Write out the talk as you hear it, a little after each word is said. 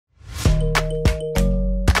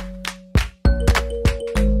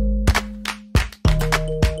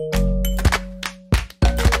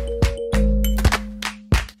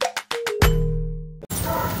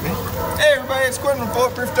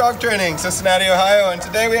Dog Training, Cincinnati, Ohio, and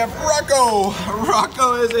today we have Rocco.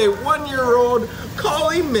 Rocco is a 1-year-old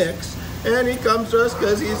Collie mix, and he comes to us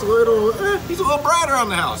because he's a little brat around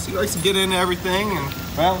the house. He likes to get into everything, and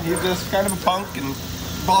well, he's just kind of a punk and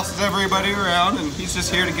bosses everybody around, and he's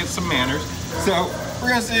just here to get some manners. So we're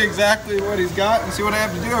gonna see exactly what he's got and see what I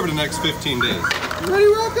have to do over the next 15 days. You ready,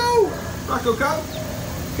 Rocco? Rocco, come.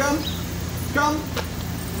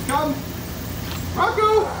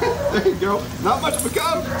 Rocco! There you go. Not much of a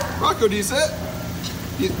come. Rocco, do you sit?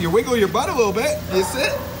 You wiggle your butt a little bit. Do you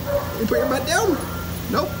sit? You put your butt down?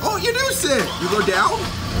 Nope. Oh, you do sit. You go down?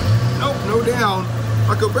 Nope, no down.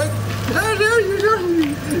 Rocco, break. There, you're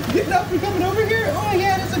getting up. You're coming over here. Oh,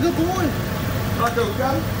 yeah, that's a good boy. Rocco,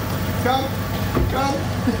 come.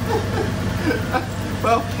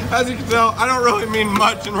 Well, as you can tell, I don't really mean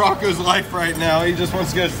much in Rocco's life right now. He just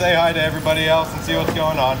wants to go say hi to everybody else and see what's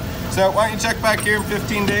going on. So why don't you check back here in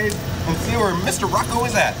 15 days and see where Mr. Rocco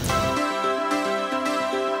is at.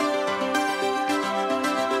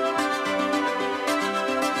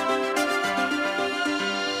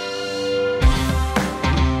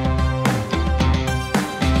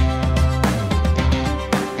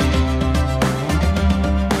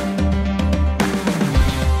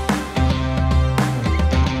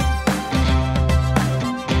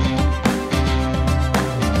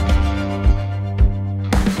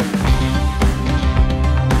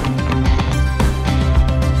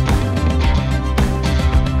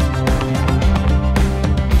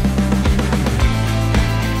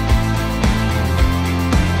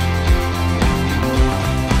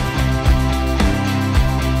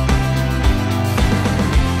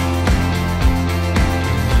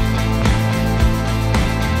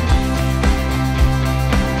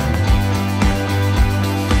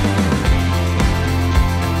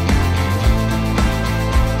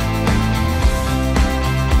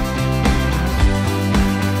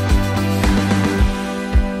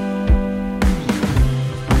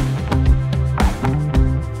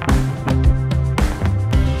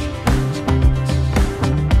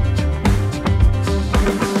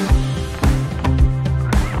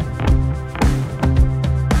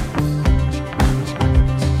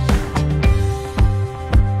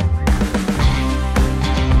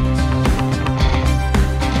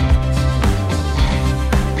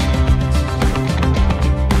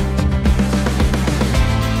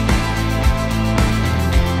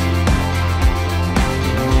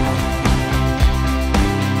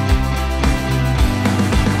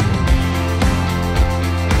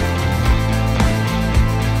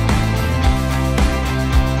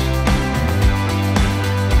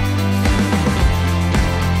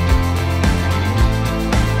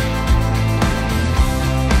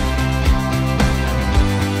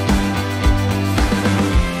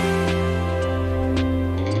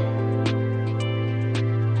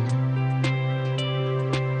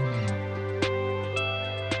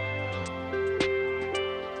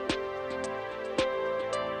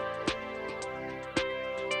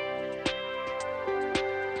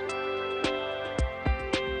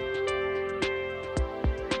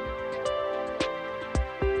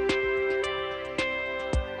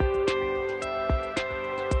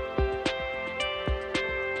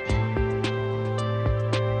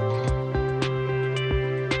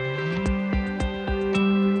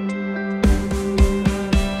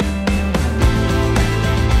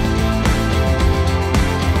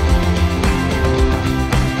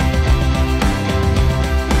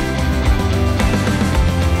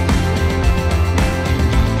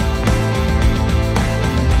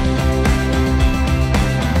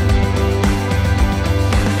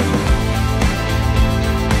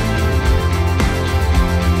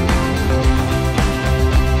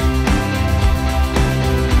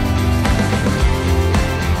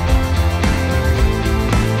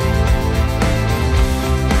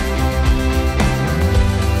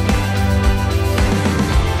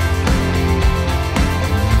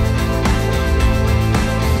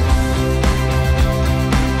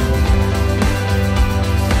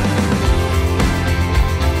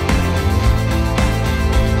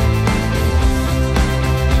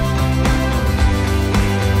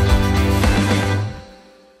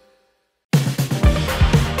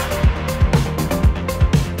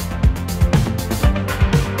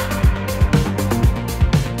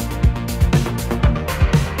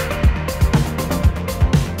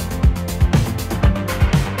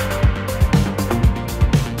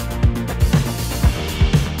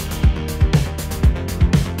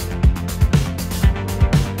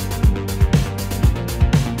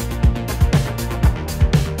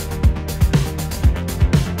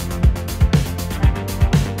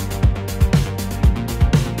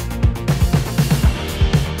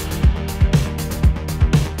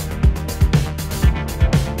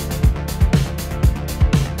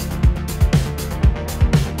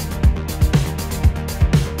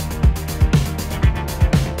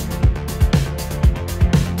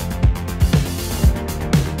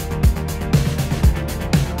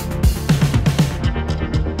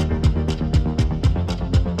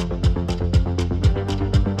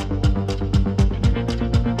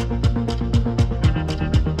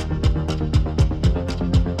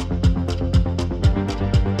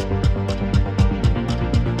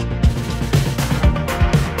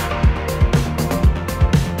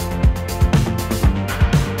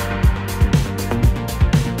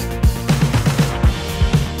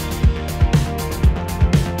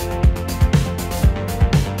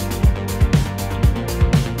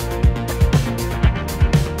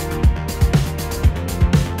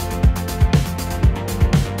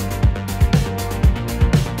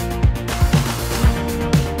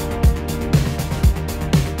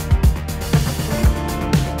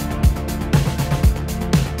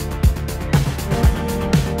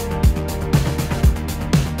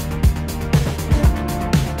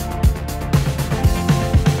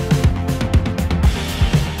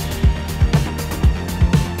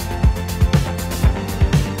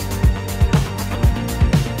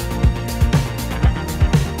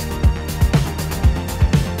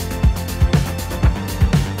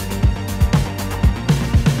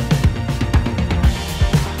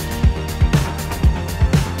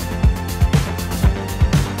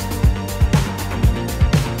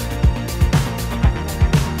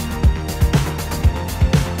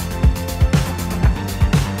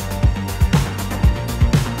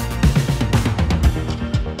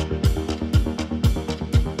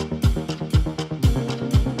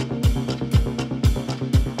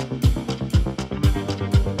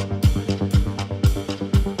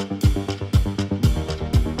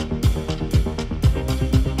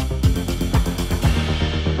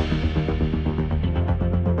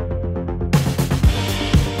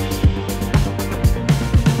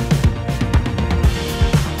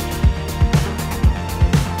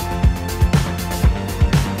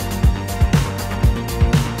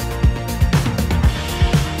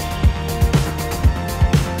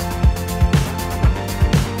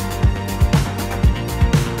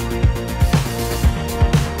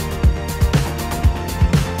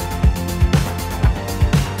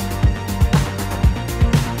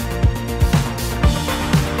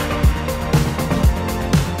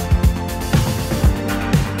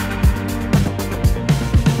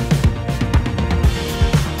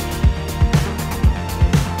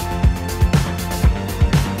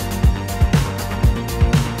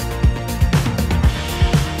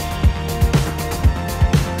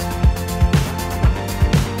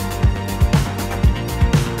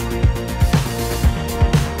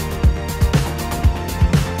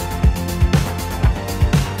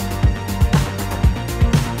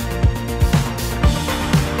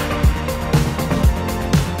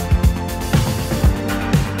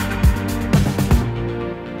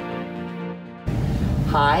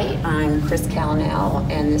 Hi, I'm Chris Calnell,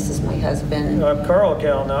 and this is my husband. I'm Carl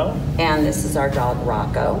Calnell. And this is our dog,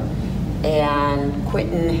 Rocco. And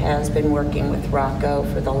Quentin has been working with Rocco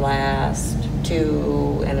for the last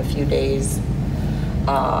 2 and a few days,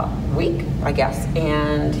 week, I guess.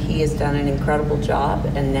 And he has done an incredible job,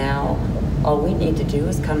 and now all we need to do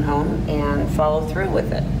is come home and follow through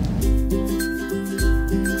with it.